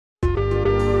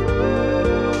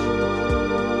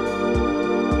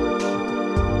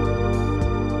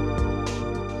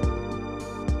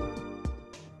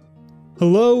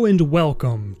Hello and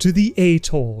welcome to the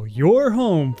Atoll, your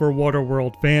home for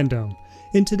Waterworld fandom.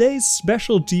 In today's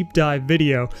special deep dive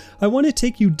video, I want to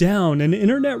take you down an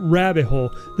internet rabbit hole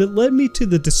that led me to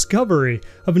the discovery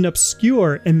of an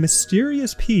obscure and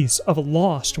mysterious piece of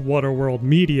lost Waterworld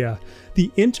media,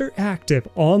 the interactive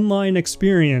online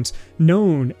experience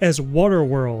known as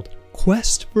Waterworld: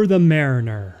 Quest for the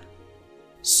Mariner.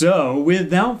 So,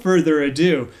 without further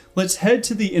ado, let's head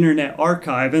to the Internet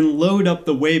Archive and load up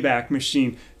the Wayback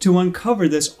Machine to uncover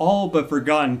this all but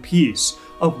forgotten piece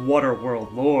of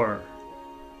Waterworld lore.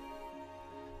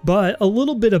 But a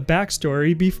little bit of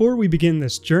backstory before we begin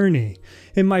this journey.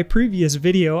 In my previous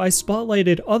video, I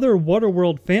spotlighted other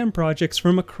Waterworld fan projects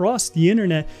from across the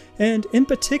internet, and in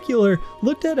particular,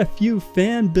 looked at a few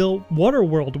fan-built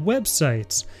Waterworld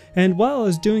websites. And while I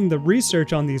was doing the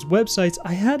research on these websites,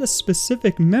 I had a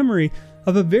specific memory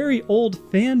of a very old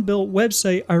fan-built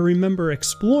website I remember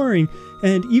exploring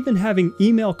and even having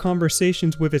email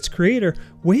conversations with its creator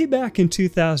way back in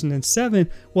 2007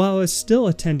 while I was still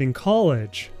attending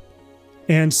college.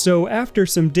 And so after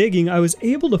some digging, I was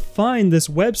able to find this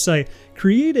website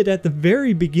created at the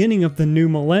very beginning of the new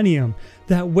millennium,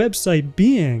 that website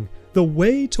being The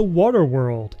Way to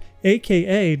Waterworld,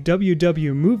 aka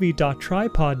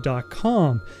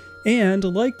www.movie.tripod.com. And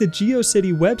like the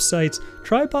GeoCity websites,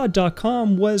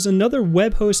 Tripod.com was another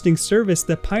web hosting service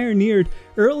that pioneered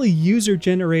early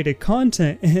user-generated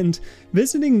content, and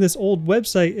visiting this old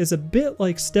website is a bit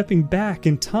like stepping back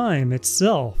in time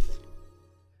itself.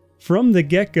 From the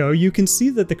get-go, you can see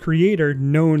that the creator,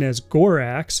 known as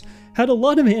Gorax, had a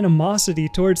lot of animosity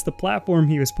towards the platform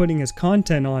he was putting his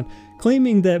content on,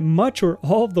 claiming that much or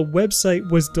all of the website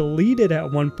was deleted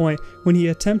at one point when he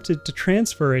attempted to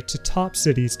transfer it to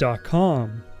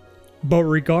topcities.com. But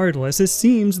regardless, it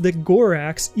seems that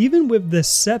Gorax, even with this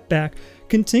setback,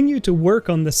 continued to work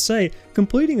on the site,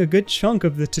 completing a good chunk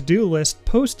of the to-do list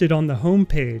posted on the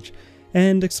homepage.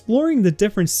 And exploring the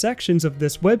different sections of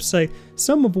this website,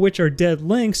 some of which are dead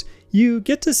links, you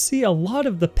get to see a lot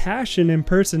of the passion and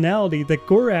personality that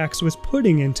Gorax was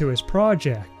putting into his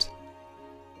project.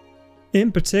 In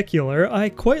particular, I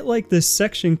quite like this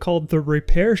section called the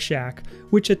Repair Shack,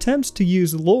 which attempts to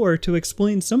use lore to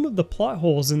explain some of the plot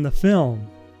holes in the film.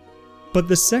 But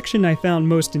the section I found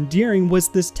most endearing was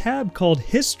this tab called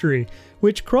History,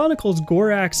 which chronicles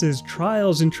Gorax's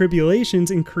trials and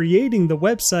tribulations in creating the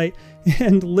website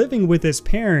and living with his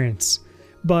parents.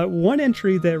 But one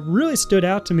entry that really stood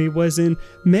out to me was in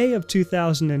May of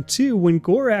 2002 when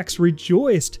Gorax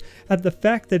rejoiced at the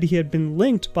fact that he had been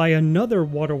linked by another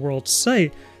Waterworld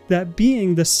site, that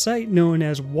being the site known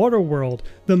as Waterworld,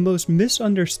 the most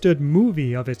misunderstood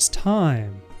movie of its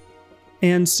time.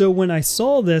 And so when I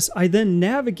saw this, I then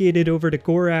navigated over to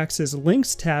Gorax's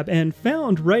links tab and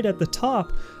found right at the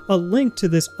top a link to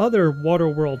this other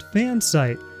Waterworld fan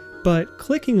site, but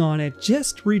clicking on it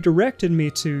just redirected me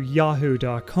to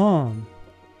yahoo.com.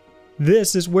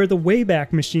 This is where the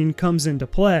Wayback Machine comes into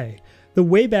play. The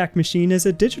Wayback Machine is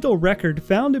a digital record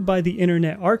founded by the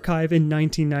Internet Archive in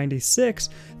 1996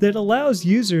 that allows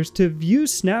users to view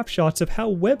snapshots of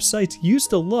how websites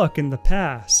used to look in the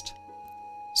past.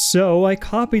 So I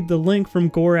copied the link from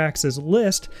Gorax's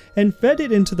list and fed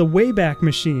it into the Wayback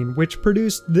Machine, which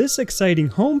produced this exciting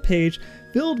homepage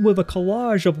filled with a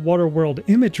collage of Waterworld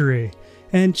imagery.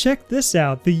 And check this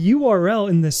out, the URL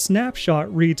in this snapshot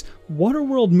reads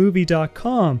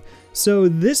waterworldmovie.com, so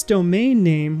this domain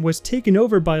name was taken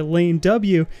over by Lane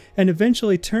W and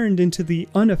eventually turned into the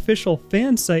unofficial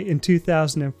fan site in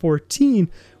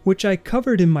 2014, which I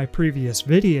covered in my previous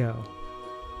video.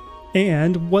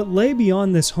 And what lay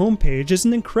beyond this homepage is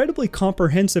an incredibly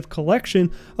comprehensive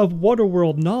collection of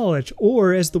Waterworld knowledge,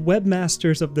 or as the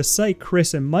webmasters of the site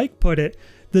Chris and Mike put it,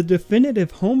 the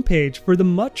definitive homepage for the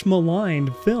much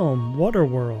maligned film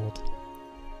Waterworld.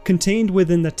 Contained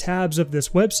within the tabs of this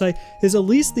website is at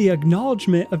least the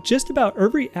acknowledgement of just about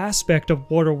every aspect of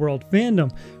Waterworld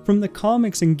fandom, from the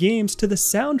comics and games to the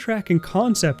soundtrack and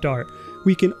concept art.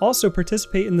 We can also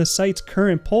participate in the site's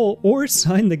current poll or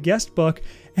sign the guest book.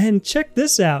 And check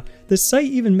this out, the site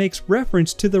even makes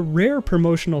reference to the rare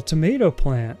promotional tomato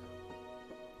plant.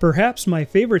 Perhaps my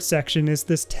favorite section is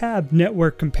this tab,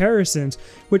 Network Comparisons,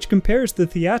 which compares the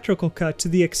theatrical cut to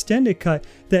the extended cut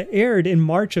that aired in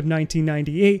March of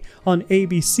 1998 on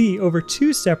ABC over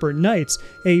 2 separate nights,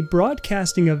 a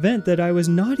broadcasting event that I was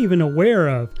not even aware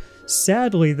of.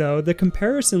 Sadly though, the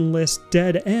comparison list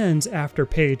dead ends after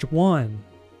page 1.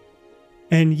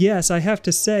 And yes, I have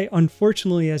to say,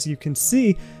 unfortunately, as you can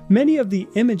see, many of the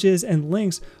images and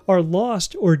links are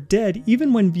lost or dead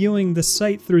even when viewing the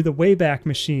site through the Wayback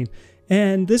Machine,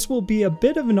 and this will be a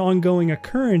bit of an ongoing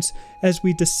occurrence as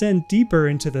we descend deeper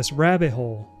into this rabbit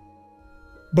hole.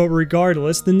 But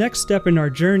regardless, the next step in our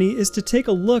journey is to take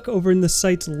a look over in the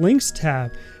site's links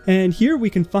tab, and here we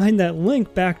can find that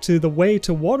link back to the way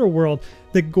to Waterworld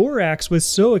that Gorax was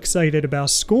so excited about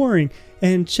scoring.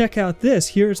 And check out this,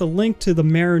 here's a link to the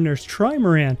Mariner's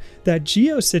Trimaran, that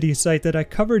GeoCity site that I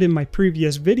covered in my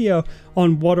previous video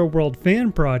on Waterworld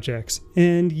fan projects.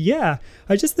 And yeah,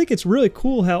 I just think it's really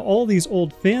cool how all these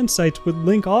old fan sites would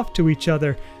link off to each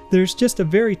other. There's just a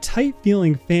very tight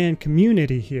feeling fan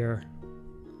community here.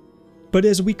 But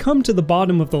as we come to the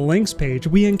bottom of the links page,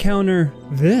 we encounter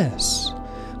this.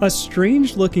 A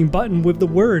strange looking button with the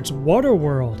words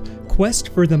Waterworld, Quest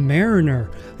for the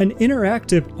Mariner, an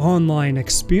interactive online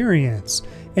experience.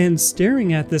 And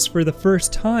staring at this for the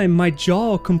first time, my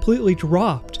jaw completely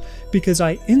dropped because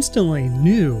I instantly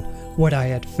knew what I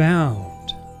had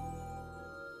found.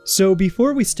 So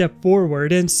before we step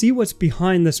forward and see what's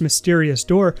behind this mysterious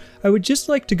door, I would just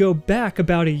like to go back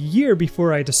about a year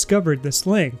before I discovered this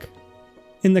link.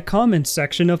 In the comments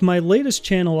section of my latest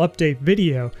channel update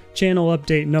video, channel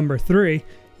update number 3,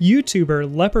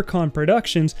 YouTuber Leprechaun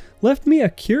Productions left me a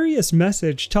curious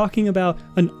message talking about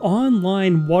an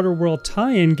online Waterworld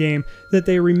tie-in game that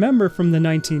they remember from the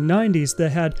 1990s that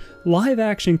had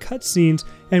live-action cutscenes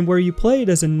and where you played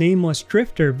as a nameless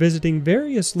drifter visiting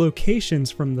various locations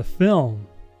from the film.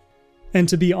 And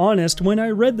to be honest, when I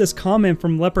read this comment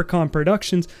from Leprechaun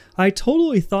Productions, I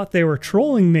totally thought they were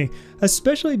trolling me,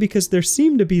 especially because there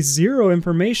seemed to be zero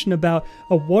information about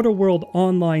a Waterworld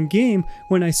online game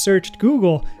when I searched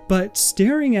Google, but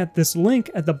staring at this link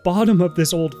at the bottom of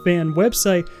this old fan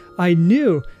website, I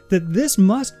knew that this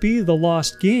must be the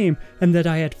lost game and that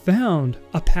I had found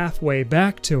a pathway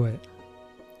back to it.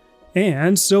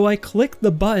 And so I clicked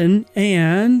the button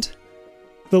and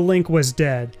the link was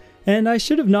dead. And I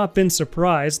should have not been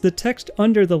surprised, the text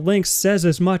under the link says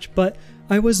as much, but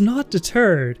I was not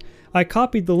deterred. I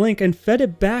copied the link and fed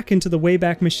it back into the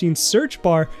Wayback Machine's search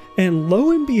bar, and lo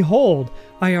and behold,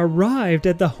 I arrived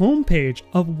at the homepage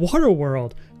of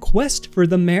Waterworld, Quest for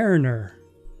the Mariner.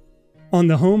 On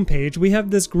the homepage, we have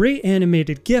this great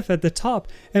animated GIF at the top,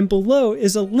 and below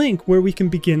is a link where we can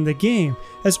begin the game,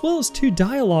 as well as 2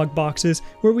 dialog boxes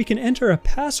where we can enter a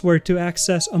password to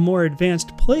access a more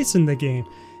advanced place in the game.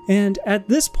 And at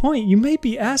this point, you may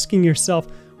be asking yourself,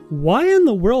 why in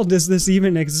the world does this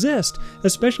even exist?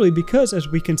 Especially because, as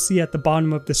we can see at the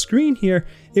bottom of the screen here,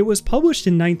 it was published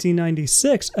in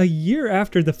 1996, a year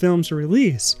after the film's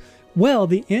release. Well,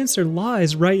 the answer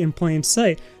lies right in plain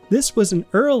sight. This was an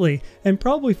early, and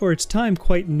probably for its time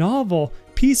quite novel,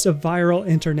 piece of viral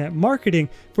internet marketing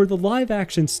for the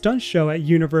live-action stunt show at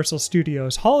Universal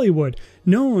Studios Hollywood,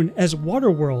 known as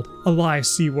Waterworld, a live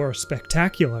SeaWorld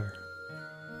spectacular.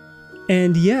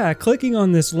 And yeah, clicking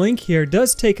on this link here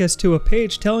does take us to a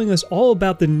page telling us all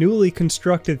about the newly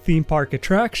constructed theme park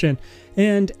attraction,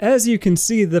 and as you can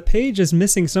see, the page is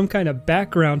missing some kind of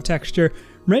background texture,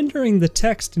 rendering the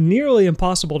text nearly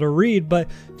impossible to read, but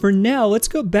for now, let's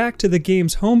go back to the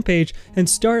game's homepage and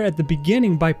start at the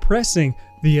beginning by pressing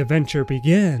 "The Adventure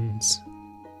Begins."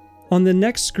 On the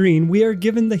next screen, we are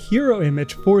given the hero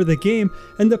image for the game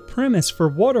and the premise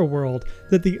for Waterworld,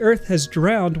 that the Earth has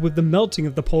drowned with the melting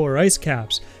of the polar ice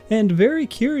caps. And very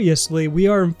curiously, we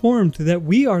are informed that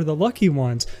we are the lucky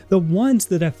ones, the ones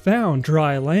that have found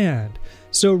dry land.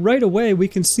 So right away, we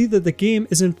can see that the game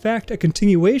is in fact a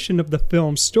continuation of the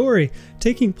film's story,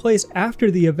 taking place after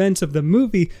the events of the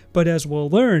movie, but as we'll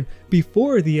learn,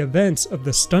 before the events of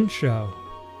the stunt show.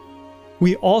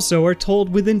 We also are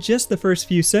told within just the first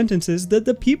few sentences that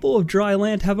the people of dry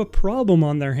land have a problem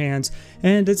on their hands,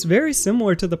 and it's very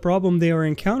similar to the problem they are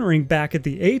encountering back at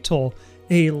the Atoll,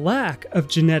 a lack of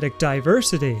genetic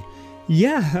diversity.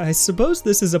 Yeah, I suppose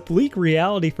this is a bleak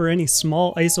reality for any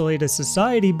small isolated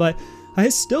society, but I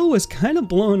still was kind of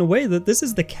blown away that this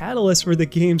is the catalyst for the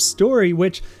game's story,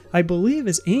 which I believe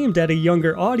is aimed at a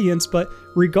younger audience, but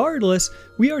regardless,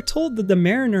 we are told that the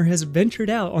Mariner has ventured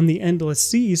out on the endless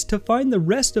seas to find the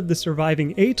rest of the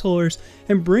surviving atollers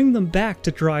and bring them back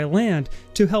to dry land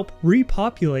to help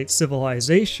repopulate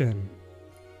civilization.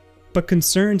 But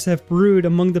concerns have brewed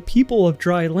among the people of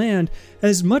dry land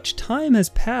as much time has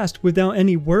passed without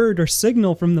any word or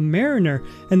signal from the Mariner,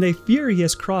 and they fear he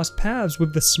has crossed paths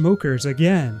with the smokers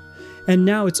again. And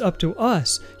now it's up to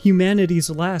us, humanity's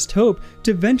last hope,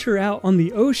 to venture out on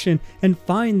the ocean and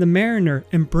find the Mariner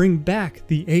and bring back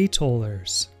the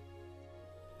atollers.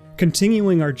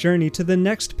 Continuing our journey to the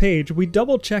next page, we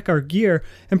double check our gear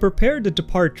and prepare to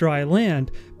depart dry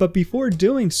land, but before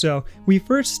doing so, we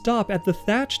first stop at the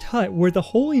thatched hut where the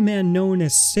holy man known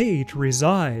as Sage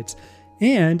resides.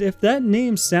 And if that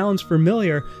name sounds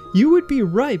familiar, you would be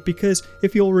right, because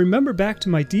if you'll remember back to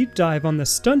my deep dive on the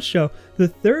stunt show, the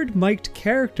third mic'd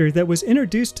character that was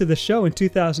introduced to the show in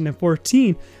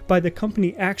 2014 by the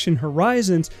company Action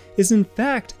Horizons is in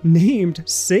fact named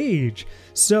Sage.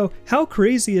 So how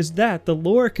crazy is that? The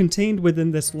lore contained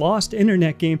within this lost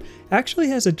internet game actually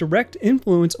has a direct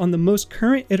influence on the most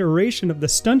current iteration of the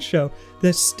stunt show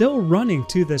that's still running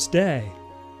to this day.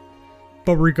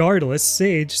 But regardless,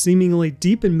 Sage, seemingly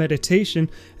deep in meditation,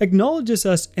 acknowledges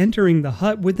us entering the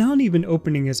hut without even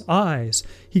opening his eyes.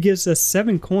 He gives us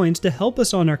 7 coins to help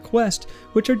us on our quest,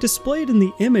 which are displayed in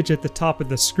the image at the top of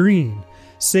the screen.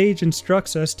 Sage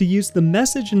instructs us to use the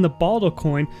message in the bottle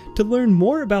coin to learn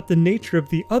more about the nature of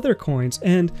the other coins,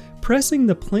 and pressing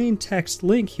the plain text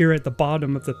link here at the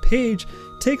bottom of the page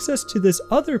takes us to this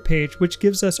other page, which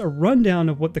gives us a rundown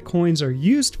of what the coins are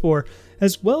used for,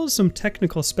 as well as some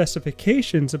technical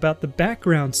specifications about the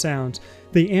background sounds,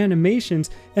 the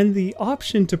animations, and the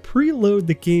option to preload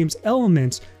the game's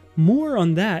elements. More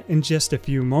on that in just a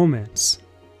few moments.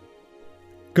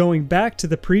 Going back to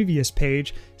the previous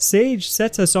page, Sage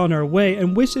sets us on our way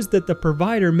and wishes that the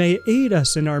provider may aid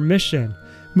us in our mission.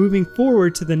 Moving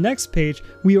forward to the next page,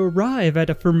 we arrive at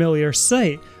a familiar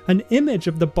sight, an image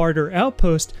of the Barter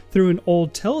Outpost through an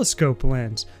old telescope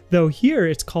lens, though here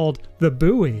it's called the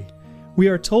Buoy. We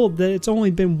are told that it's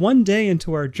only been 1 day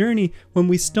into our journey when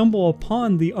we stumble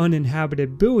upon the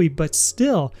uninhabited buoy, but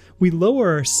still, we lower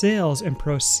our sails and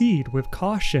proceed with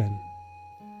caution.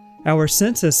 Our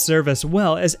senses serve us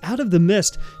well, as out of the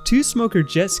mist, 2 smoker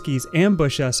jet skis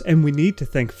ambush us and we need to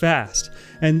think fast.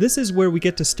 And this is where we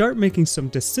get to start making some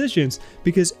decisions,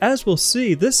 because as we'll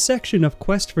see, this section of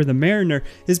Quest for the Mariner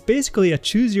is basically a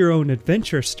choose your own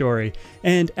adventure story,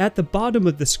 and at the bottom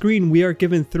of the screen we are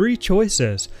given 3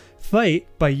 choices: fight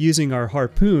by using our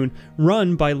harpoon,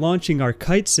 run by launching our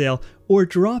kite sail, or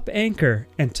drop anchor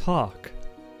and talk.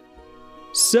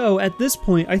 So at this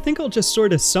point, I think I'll just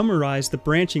sort of summarize the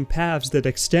branching paths that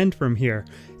extend from here.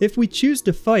 If we choose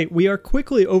to fight, we are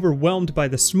quickly overwhelmed by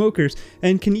the smokers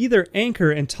and can either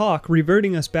anchor and talk,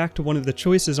 reverting us back to one of the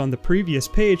choices on the previous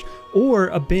page, or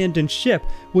abandon ship,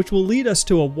 which will lead us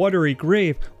to a watery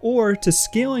grave, or to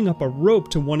scaling up a rope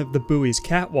to one of the buoy's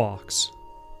catwalks.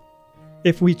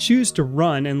 If we choose to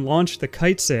run and launch the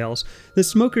kite sails, the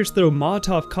smokers throw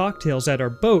Molotov cocktails at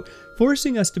our boat,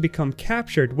 forcing us to become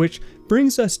captured, which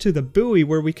brings us to the buoy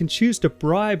where we can choose to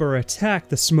bribe or attack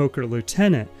the smoker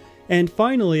lieutenant. And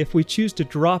finally, if we choose to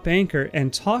drop anchor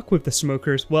and talk with the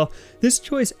smokers, well, this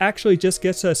choice actually just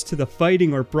gets us to the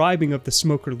fighting or bribing of the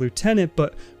smoker lieutenant,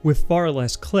 but with far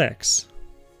less clicks.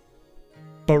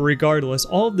 But regardless,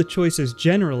 all of the choices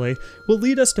generally will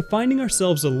lead us to finding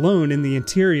ourselves alone in the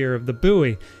interior of the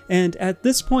buoy, and at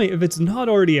this point, if it's not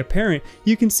already apparent,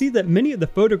 you can see that many of the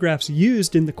photographs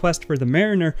used in the Quest for the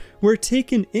Mariner were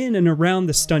taken in and around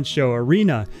the stunt show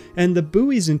arena, and the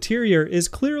buoy's interior is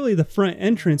clearly the front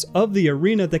entrance of the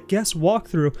arena that guests walk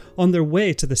through on their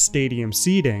way to the stadium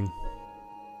seating.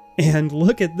 And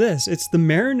look at this, it's the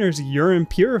Mariner's urine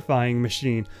purifying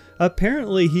machine.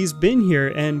 Apparently he's been here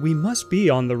and we must be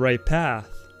on the right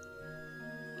path.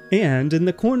 And in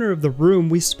the corner of the room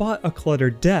we spot a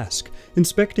cluttered desk.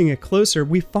 Inspecting it closer,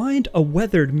 we find a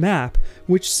weathered map,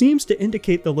 which seems to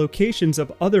indicate the locations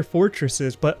of other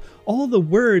fortresses, but all the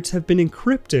words have been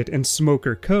encrypted in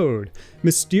smoker code.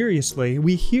 Mysteriously,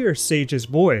 we hear Sage's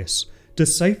voice.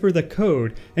 "Decipher the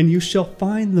code, and you shall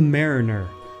find the Mariner."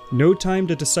 No time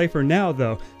to decipher now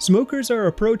though, smokers are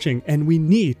approaching and we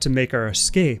need to make our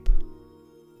escape.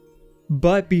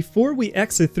 But before we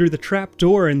exit through the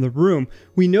trapdoor in the room,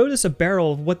 we notice a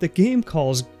barrel of what the game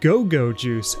calls go-go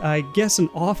juice, I guess an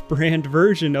off-brand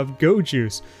version of go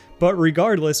juice. But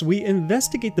regardless, we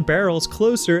investigate the barrels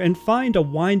closer and find a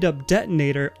wind-up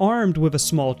detonator armed with a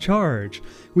small charge.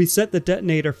 We set the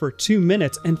detonator for 2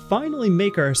 minutes and finally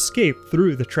make our escape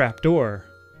through the trapdoor.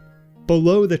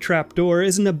 Below the trapdoor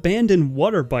is an abandoned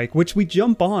water bike which we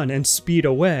jump on and speed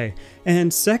away,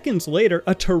 and seconds later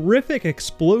a terrific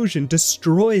explosion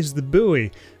destroys the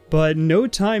buoy, but no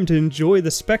time to enjoy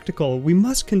the spectacle, we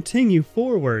must continue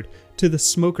forward to the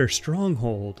smoker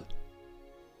stronghold.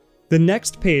 The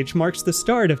next page marks the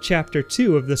start of chapter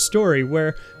 2 of the story,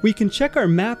 where we can check our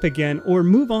map again or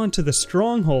move on to the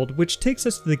stronghold, which takes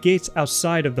us to the gates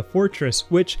outside of the fortress,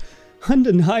 which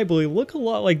undeniably look a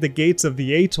lot like the gates of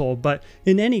the Atoll, but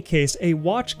in any case, a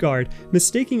watchguard,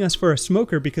 mistaking us for a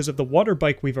smoker because of the water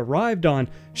bike we've arrived on,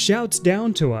 shouts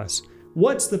down to us,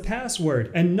 "What's the password?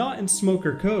 And not in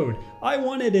smoker code. I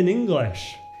want it in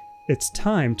English." It's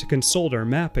time to consult our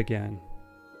map again.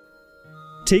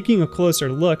 Taking a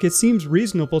closer look, it seems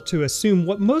reasonable to assume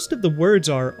what most of the words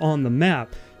are on the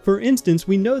map. For instance,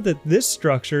 we know that this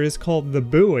structure is called the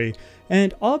buoy,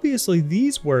 and obviously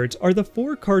these words are the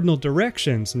 4 cardinal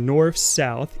directions: north,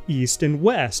 south, east, and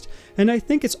west. And I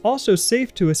think it's also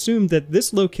safe to assume that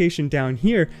this location down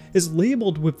here is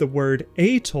labeled with the word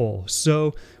Atoll.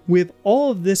 So with all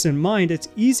of this in mind, it's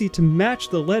easy to match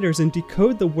the letters and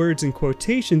decode the words and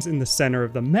quotations in the center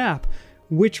of the map,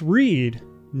 which read,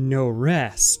 "No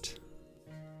rest."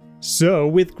 So,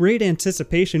 with great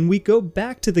anticipation, we go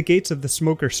back to the gates of the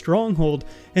Smoker Stronghold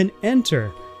and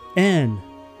enter N-O-R-E-S-T,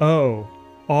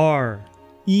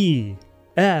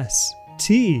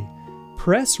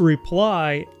 press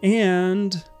reply,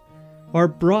 and are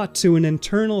brought to an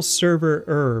internal server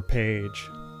error page.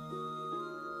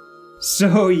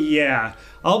 So yeah,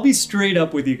 I'll be straight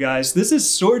up with you guys, this is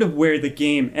sort of where the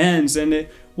game ends, and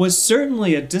it was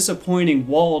certainly a disappointing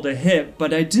wall to hit,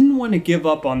 but I didn't want to give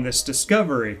up on this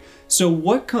discovery. So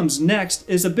what comes next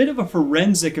is a bit of a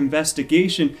forensic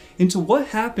investigation into what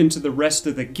happened to the rest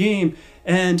of the game,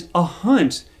 and a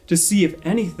hunt to see if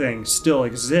anything still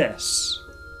exists.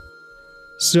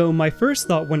 So my first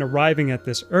thought when arriving at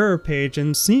this error page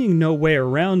and seeing no way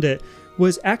around it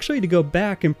was actually to go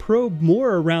back and probe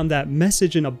more around that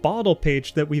message in a bottle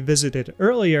page that we visited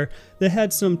earlier that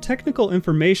had some technical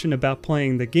information about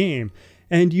playing the game.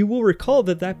 And you will recall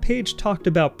that that page talked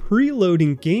about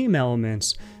preloading game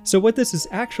elements. So what this is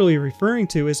actually referring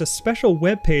to is a special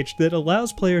web page that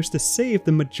allows players to save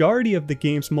the majority of the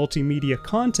game's multimedia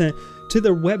content to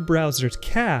their web browser's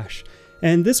cache.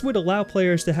 And this would allow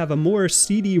players to have a more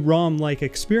CD-ROM-like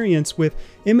experience with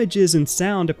images and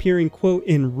sound appearing, quote,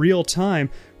 in real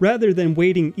time, rather than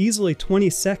waiting easily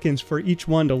 20 seconds for each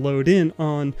one to load in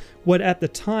on what at the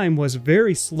time was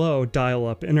very slow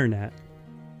dial-up internet.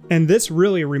 And this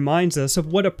really reminds us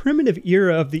of what a primitive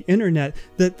era of the internet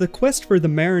that the Quest for the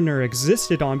Mariner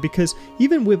existed on, because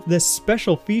even with this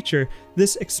special feature,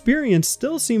 this experience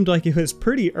still seemed like it was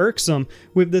pretty irksome,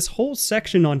 with this whole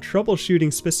section on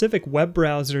troubleshooting specific web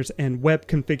browsers and web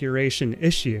configuration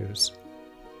issues.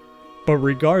 But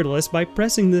regardless, by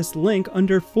pressing this link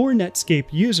under For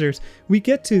Netscape Users, we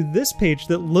get to this page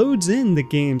that loads in the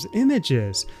game's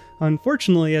images.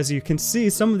 Unfortunately, as you can see,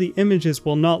 some of the images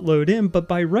will not load in, but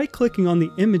by right-clicking on the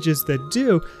images that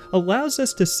do, allows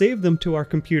us to save them to our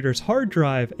computer's hard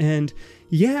drive. And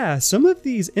yeah, some of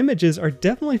these images are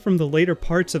definitely from the later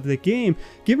parts of the game,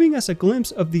 giving us a glimpse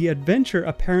of the adventure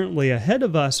apparently ahead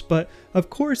of us, but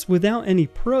of course without any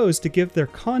prose to give their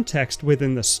context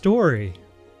within the story.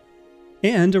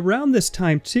 And around this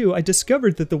time too, I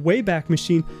discovered that the Wayback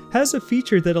Machine has a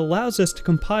feature that allows us to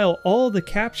compile all the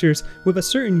captures with a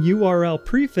certain URL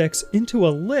prefix into a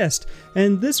list,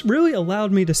 and this really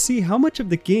allowed me to see how much of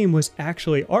the game was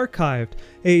actually archived,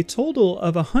 a total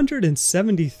of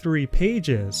 173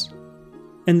 pages.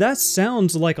 And that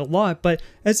sounds like a lot, but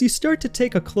as you start to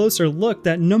take a closer look,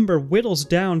 that number whittles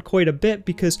down quite a bit,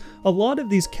 because a lot of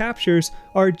these captures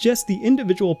are just the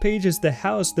individual pages that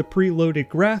house the preloaded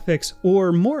graphics,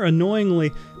 or more annoyingly,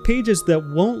 pages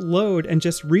that won't load and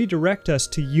just redirect us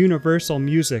to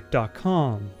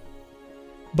universalmusic.com.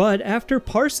 But after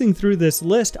parsing through this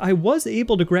list, I was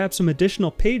able to grab some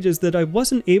additional pages that I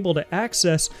wasn't able to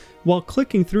access while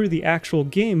clicking through the actual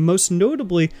game, most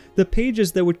notably the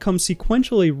pages that would come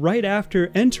sequentially right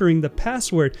after entering the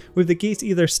password, with the gates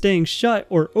either staying shut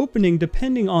or opening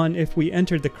depending on if we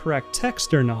entered the correct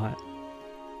text or not.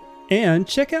 And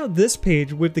check out this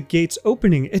page with the gates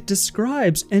opening. It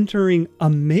describes entering a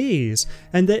maze,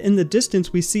 and that in the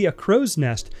distance we see a crow's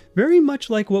nest, very much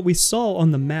like what we saw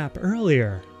on the map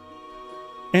earlier.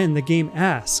 And the game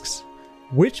asks,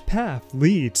 which path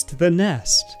leads to the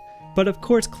nest? But of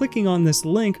course, clicking on this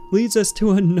link leads us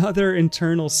to another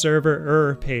internal server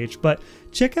error page, but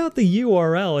check out the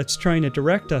URL it's trying to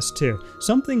direct us to,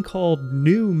 something called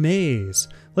New Maze.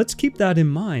 Let's keep that in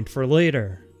mind for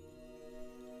later.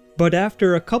 But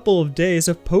after a couple of days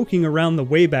of poking around the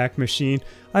Wayback Machine,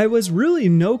 I was really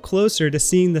no closer to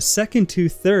seeing the second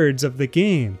 2/3 of the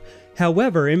game.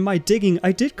 However, in my digging,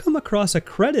 I did come across a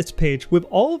credits page with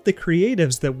all of the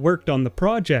creatives that worked on the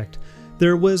project.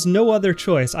 There was no other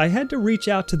choice. I had to reach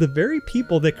out to the very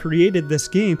people that created this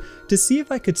game to see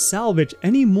if I could salvage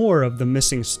any more of the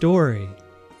missing story.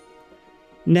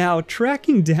 Now,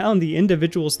 tracking down the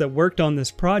individuals that worked on this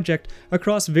project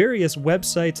across various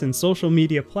websites and social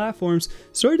media platforms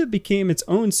sort of became its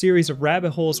own series of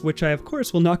rabbit holes, which I of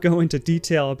course will not go into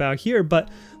detail about here, but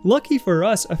lucky for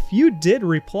us, a few did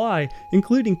reply,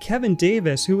 including Kevin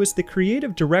Davis, who was the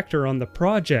creative director on the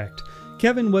project.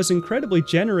 Kevin was incredibly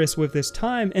generous with his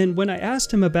time, and when I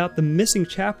asked him about the missing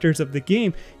chapters of the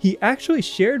game, he actually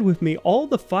shared with me all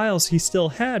the files he still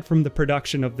had from the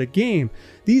production of the game.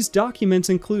 These documents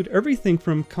include everything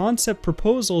from concept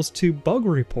proposals to bug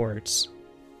reports.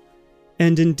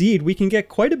 And indeed, we can get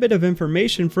quite a bit of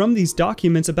information from these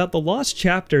documents about the lost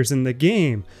chapters in the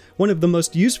game. One of the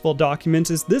most useful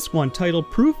documents is this one titled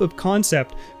Proof of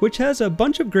Concept, which has a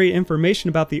bunch of great information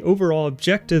about the overall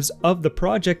objectives of the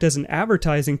project as an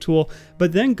advertising tool,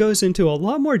 but then goes into a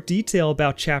lot more detail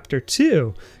about Chapter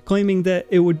 2, claiming that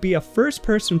it would be a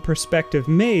first-person perspective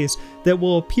maze that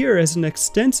will appear as an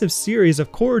extensive series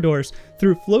of corridors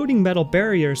through floating metal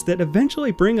barriers that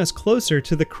eventually bring us closer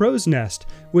to the crow's nest,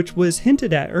 which was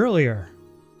hinted at earlier.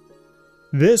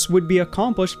 This would be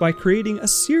accomplished by creating a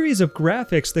series of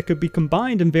graphics that could be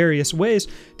combined in various ways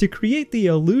to create the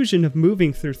illusion of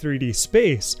moving through 3D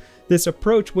space. This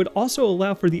approach would also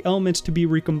allow for the elements to be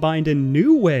recombined in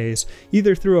new ways,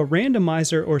 either through a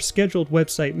randomizer or scheduled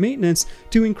website maintenance,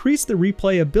 to increase the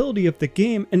replayability of the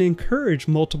game and encourage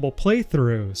multiple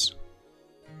playthroughs.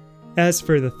 As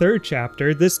for the third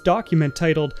chapter, this document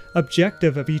titled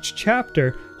Objective of Each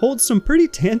Chapter holds some pretty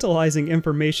tantalizing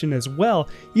information as well,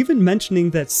 even mentioning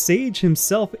that Sage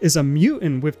himself is a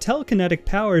mutant with telekinetic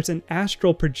powers and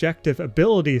astral projective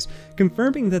abilities,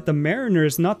 confirming that the Mariner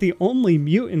is not the only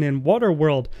mutant in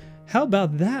Waterworld. How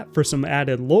about that for some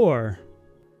added lore?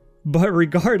 But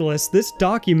regardless, this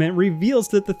document reveals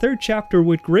that the third chapter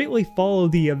would greatly follow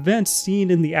the events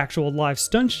seen in the actual live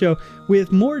stunt show,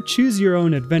 with more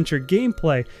choose-your-own-adventure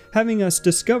gameplay, having us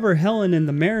discover Helen and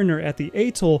the Mariner at the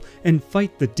Atoll and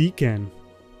fight the Deacon.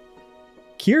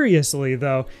 Curiously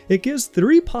though, it gives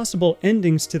 3 possible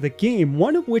endings to the game,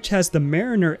 one of which has the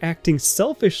Mariner acting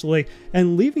selfishly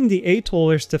and leaving the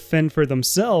Atollers to fend for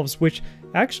themselves, which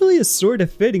actually is sort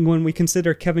of fitting when we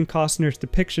consider Kevin Costner's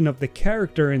depiction of the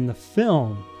character in the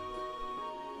film.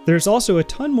 There's also a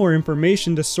ton more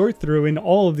information to sort through in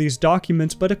all of these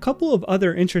documents, but a couple of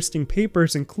other interesting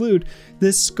papers include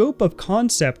this Scope of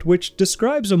Concept, which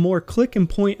describes a more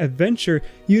click-and-point adventure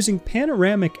using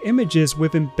panoramic images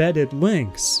with embedded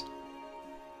links.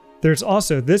 There's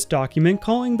also this document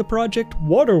calling the project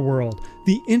Waterworld,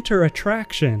 the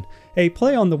Inter-Attraction, a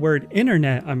play on the word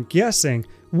internet, I'm guessing,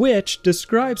 which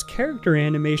describes character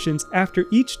animations after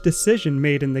each decision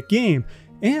made in the game,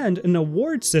 and an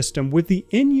award system with the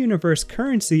in-universe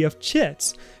currency of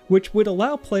chits, which would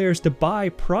allow players to buy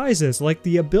prizes like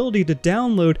the ability to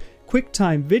download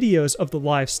QuickTime videos of the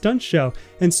live stunt show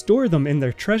and store them in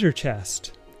their treasure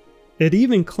chest. It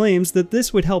even claims that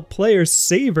this would help players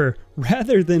savor,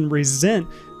 rather than resent,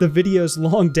 the video's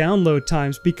long download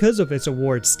times because of its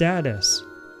award status.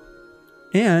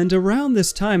 And around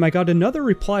this time I got another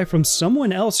reply from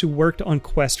someone else who worked on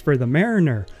Quest for the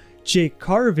Mariner, Jake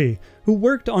Carvey, who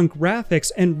worked on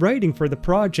graphics and writing for the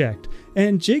project.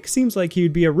 And Jake seems like he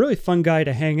would be a really fun guy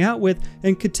to hang out with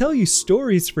and could tell you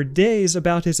stories for days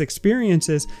about his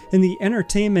experiences in the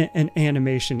entertainment and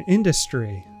animation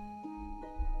industry.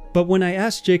 But when I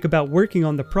asked Jake about working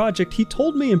on the project, he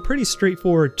told me in pretty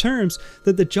straightforward terms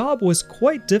that the job was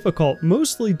quite difficult,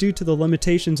 mostly due to the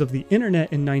limitations of the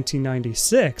internet in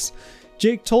 1996.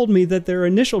 Jake told me that their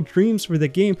initial dreams for the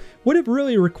game would have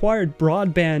really required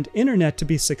broadband internet to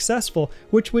be successful,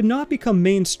 which would not become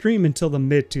mainstream until the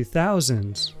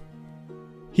mid-2000s.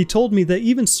 He told me that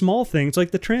even small things like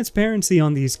the transparency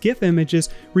on these GIF images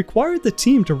required the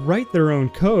team to write their own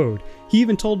code. He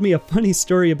even told me a funny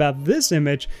story about this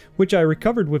image, which I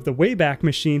recovered with the Wayback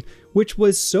Machine, which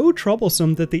was so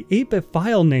troublesome that the 8-bit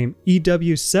file name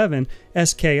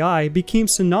EW7SKI became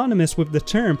synonymous with the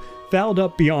term fouled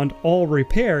up beyond all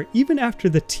repair even after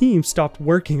the team stopped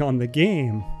working on the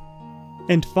game.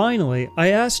 And finally, I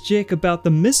asked Jake about the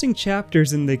missing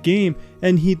chapters in the game,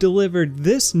 and he delivered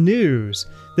this news,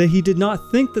 that he did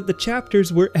not think that the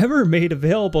chapters were ever made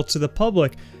available to the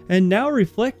public, and now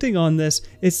reflecting on this,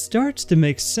 it starts to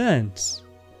make sense.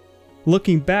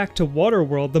 Looking back to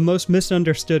Waterworld, the most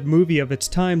misunderstood movie of its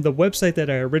time, the website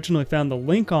that I originally found the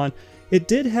link on, it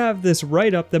did have this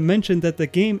write-up that mentioned that the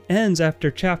game ends after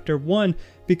Chapter 1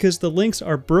 because the links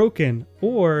are broken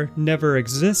or never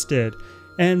existed.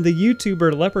 And the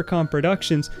YouTuber Leprechaun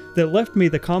Productions that left me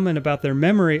the comment about their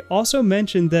memory also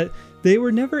mentioned that they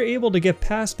were never able to get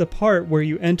past the part where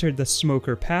you entered the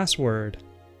smoker password.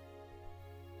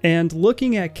 And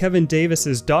looking at Kevin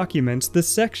Davis's documents, the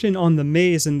section on the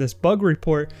maze in this bug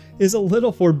report is a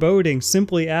little foreboding,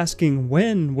 simply asking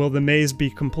when will the maze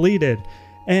be completed.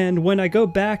 and when I go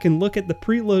back and look at the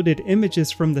preloaded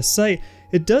images from the site,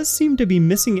 it does seem to be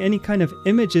missing any kind of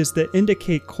images that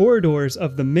indicate corridors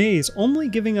of the maze, only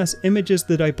giving us images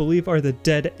that I believe are the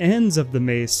dead ends of the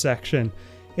maze section.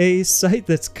 A site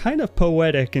that's kind of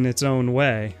poetic in its own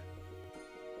way.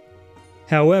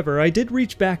 However, I did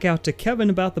reach back out to Kevin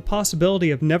about the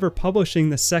possibility of never publishing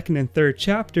the second and third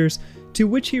chapters, to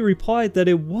which he replied that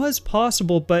it was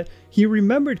possible, but he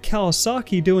remembered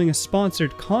Kawasaki doing a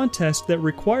sponsored contest that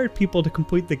required people to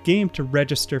complete the game to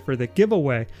register for the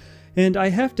giveaway. And I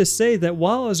have to say that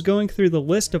while I was going through the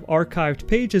list of archived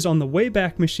pages on the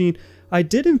Wayback Machine, I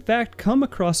did in fact come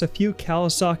across a few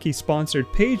Kawasaki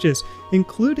sponsored pages,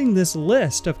 including this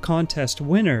list of contest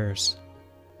winners.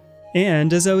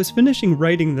 And as I was finishing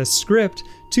writing the script,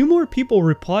 2 more people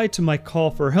replied to my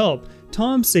call for help.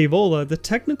 Tom Savola, the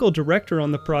technical director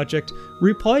on the project,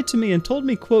 replied to me and told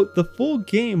me, quote, the full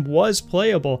game was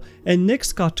playable, and Nick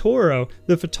Scatoro,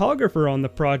 the photographer on the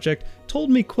project, told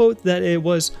me, quote, that it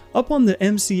was up on the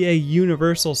MCA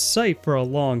Universal site for a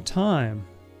long time.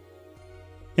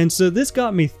 And so this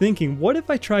got me thinking, what if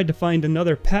I tried to find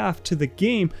another path to the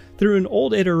game through an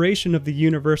old iteration of the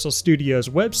Universal Studios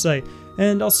website?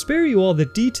 And I'll spare you all the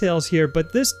details here,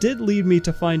 but this did lead me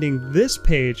to finding this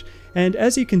page. And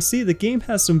as you can see, the game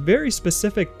has some very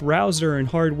specific browser and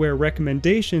hardware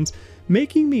recommendations,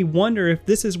 making me wonder if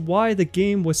this is why the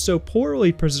game was so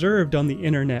poorly preserved on the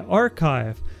Internet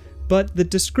Archive. But the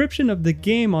description of the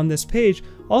game on this page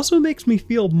also makes me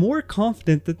feel more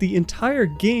confident that the entire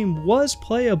game was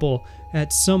playable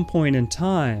at some point in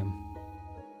time.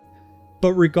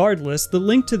 But regardless, the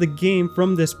link to the game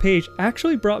from this page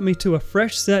actually brought me to a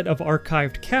fresh set of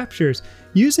archived captures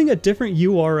using a different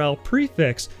URL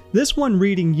prefix, this one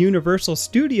reading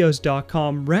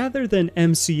universalstudios.com rather than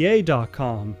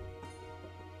mca.com.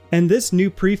 And this new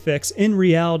prefix in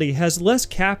reality has less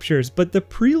captures, but the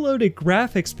preloaded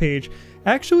graphics page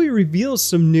actually reveals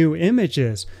some new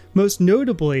images, most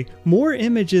notably more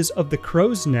images of the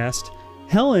crow's nest,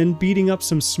 Helen beating up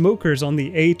some smokers on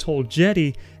the Atoll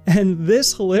jetty, and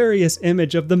this hilarious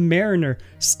image of the mariner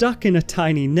stuck in a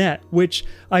tiny net, which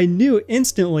I knew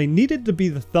instantly needed to be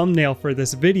the thumbnail for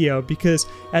this video because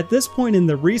at this point in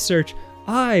the research,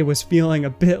 I was feeling a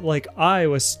bit like I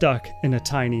was stuck in a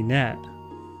tiny net.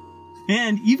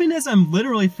 And even as I'm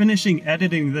literally finishing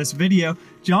editing this video,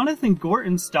 Jonathan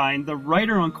Gortenstein, the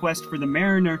writer on Quest for the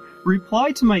Mariner,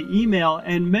 replied to my email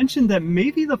and mentioned that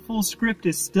maybe the full script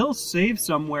is still saved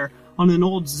somewhere on an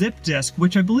old zip disk,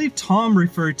 which I believe Tom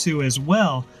referred to as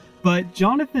well. But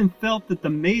Jonathan felt that the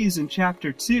maze in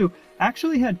Chapter 2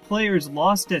 actually had players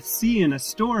lost at sea in a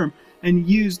storm and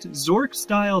used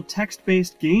Zork-style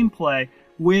text-based gameplay,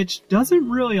 which doesn't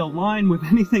really align with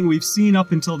anything we've seen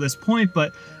up until this point,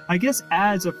 but I guess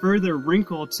adds a further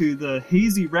wrinkle to the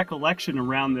hazy recollection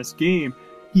around this game.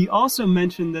 He also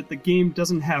mentioned that the game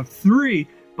doesn't have 3,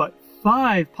 but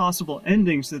 5 possible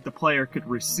endings that the player could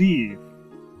receive.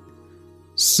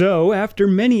 So, after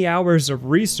many hours of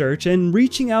research and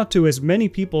reaching out to as many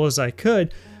people as I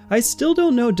could, I still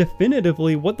don't know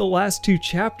definitively what the last 2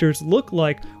 chapters look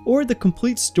like or the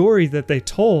complete story that they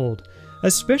told,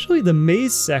 especially the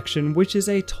maze section, which is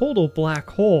a total black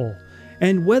hole.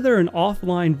 And whether an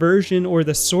offline version or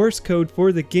the source code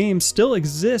for the game still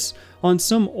exists on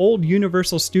some old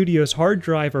Universal Studios hard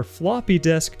drive or floppy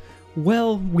disk,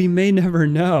 well, we may never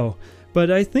know.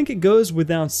 But I think it goes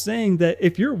without saying that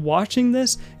if you're watching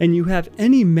this and you have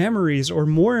any memories or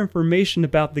more information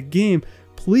about the game,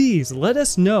 please let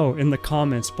us know in the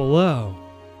comments below.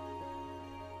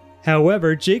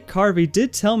 However, Jake Carvey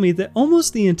did tell me that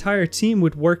almost the entire team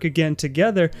would work again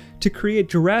together to create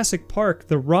Jurassic Park: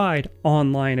 The Ride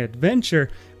online adventure,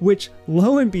 which,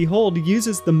 lo and behold,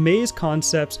 uses the maze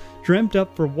concepts dreamt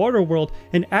up for Waterworld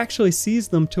and actually sees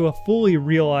them to a fully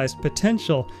realized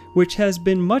potential, which has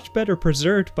been much better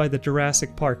preserved by the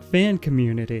Jurassic Park fan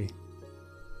community.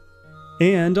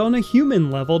 And on a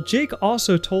human level, Jake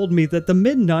also told me that the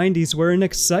mid-90s were an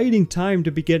exciting time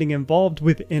to be getting involved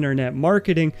with internet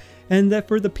marketing, and that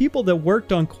for the people that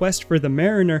worked on Quest for the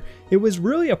Mariner, it was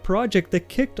really a project that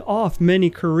kicked off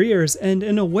many careers and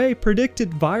in a way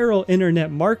predicted viral internet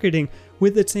marketing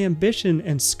with its ambition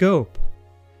and scope.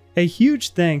 A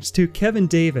huge thanks to Kevin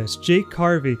Davis, Jake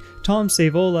Carvey, Tom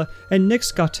Savola, and Nick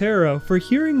Scatoro for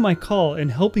hearing my call and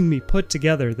helping me put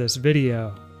together this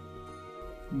video.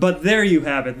 But there you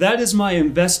have it. That is my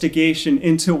investigation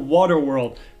into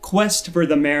Waterworld: Quest for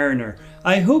the Mariner.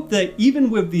 I hope that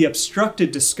even with the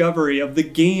obstructed discovery of the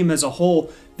game as a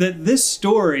whole, that this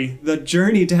story, the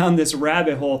journey down this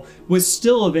rabbit hole, was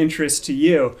still of interest to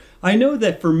you. I know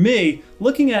that for me,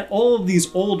 looking at all of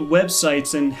these old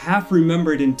websites and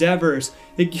half-remembered endeavors,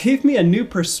 it gave me a new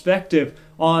perspective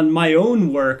on my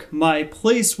own work, my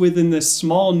place within this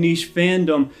small niche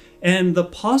fandom, and the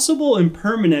possible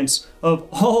impermanence of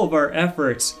all of our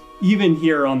efforts, even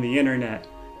here on the internet.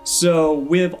 So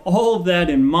with all of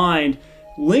that in mind,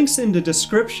 links in the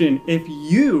description if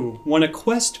you want a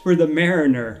quest for the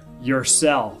Mariner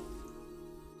yourself.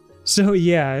 So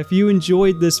yeah, if you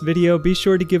enjoyed this video, be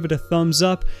sure to give it a thumbs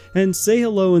up and say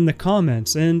hello in the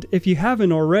comments, and if you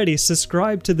haven't already,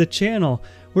 subscribe to the channel.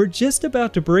 We're just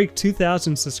about to break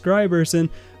 2,000 subscribers, and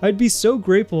I'd be so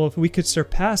grateful if we could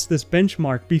surpass this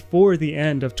benchmark before the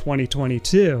end of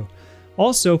 2022.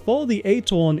 Also, follow the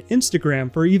Atoll on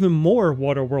Instagram for even more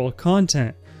Waterworld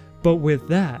content. But with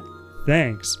that,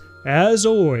 thanks, as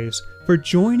always, for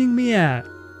joining me at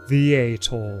the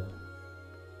Atoll.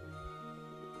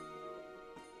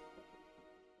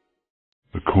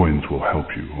 The coins will help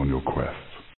you on your quest.